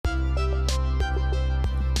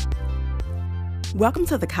Welcome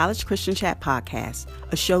to the College Christian Chat Podcast,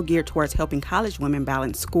 a show geared towards helping college women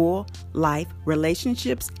balance school, life,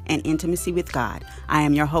 relationships, and intimacy with God. I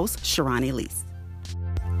am your host, Sharron Elise.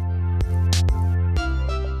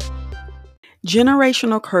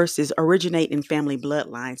 Generational curses originate in family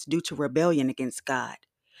bloodlines due to rebellion against God.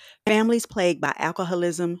 Families plagued by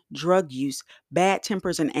alcoholism, drug use, bad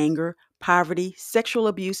tempers and anger, poverty, sexual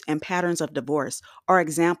abuse, and patterns of divorce are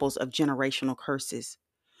examples of generational curses.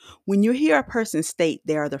 When you hear a person state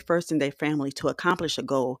they are the first in their family to accomplish a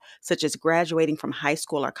goal, such as graduating from high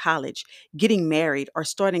school or college, getting married, or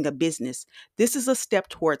starting a business, this is a step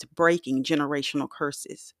towards breaking generational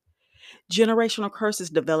curses. Generational curses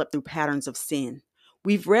develop through patterns of sin.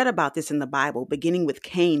 We've read about this in the Bible, beginning with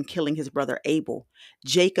Cain killing his brother Abel,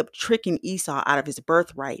 Jacob tricking Esau out of his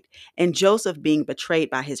birthright, and Joseph being betrayed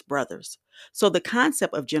by his brothers. So the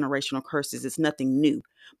concept of generational curses is nothing new,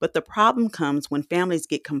 but the problem comes when families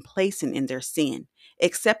get complacent in their sin,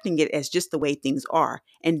 accepting it as just the way things are,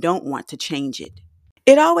 and don't want to change it.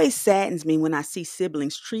 It always saddens me when I see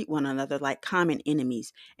siblings treat one another like common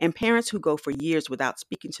enemies, and parents who go for years without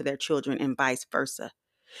speaking to their children and vice versa.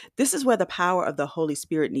 This is where the power of the Holy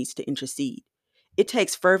Spirit needs to intercede. It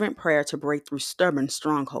takes fervent prayer to break through stubborn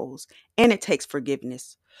strongholds, and it takes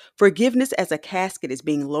forgiveness. Forgiveness as a casket is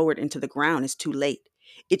being lowered into the ground is too late.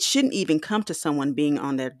 It shouldn't even come to someone being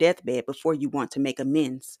on their deathbed before you want to make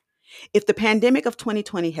amends. If the pandemic of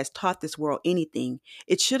 2020 has taught this world anything,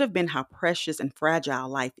 it should have been how precious and fragile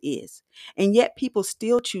life is. And yet people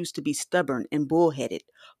still choose to be stubborn and bullheaded,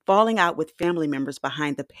 falling out with family members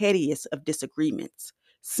behind the pettiest of disagreements.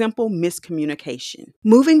 Simple miscommunication.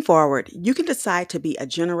 Moving forward, you can decide to be a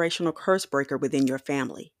generational curse breaker within your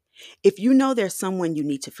family. If you know there's someone you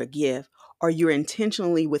need to forgive, or you're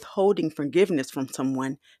intentionally withholding forgiveness from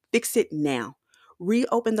someone, fix it now.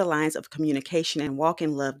 Reopen the lines of communication and walk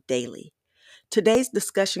in love daily. Today's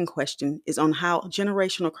discussion question is on how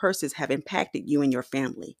generational curses have impacted you and your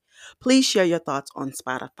family. Please share your thoughts on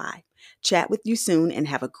Spotify. Chat with you soon and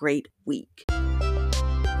have a great week.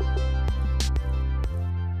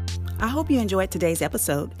 I hope you enjoyed today's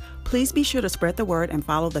episode. Please be sure to spread the word and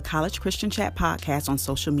follow the College Christian Chat podcast on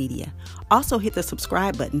social media. Also hit the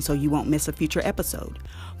subscribe button so you won't miss a future episode.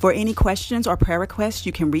 For any questions or prayer requests,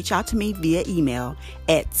 you can reach out to me via email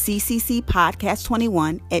at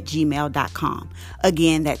cccpodcast21@gmail.com.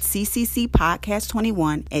 Again, that's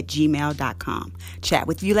cccpodcast21@gmail.com. Chat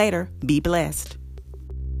with you later. Be blessed.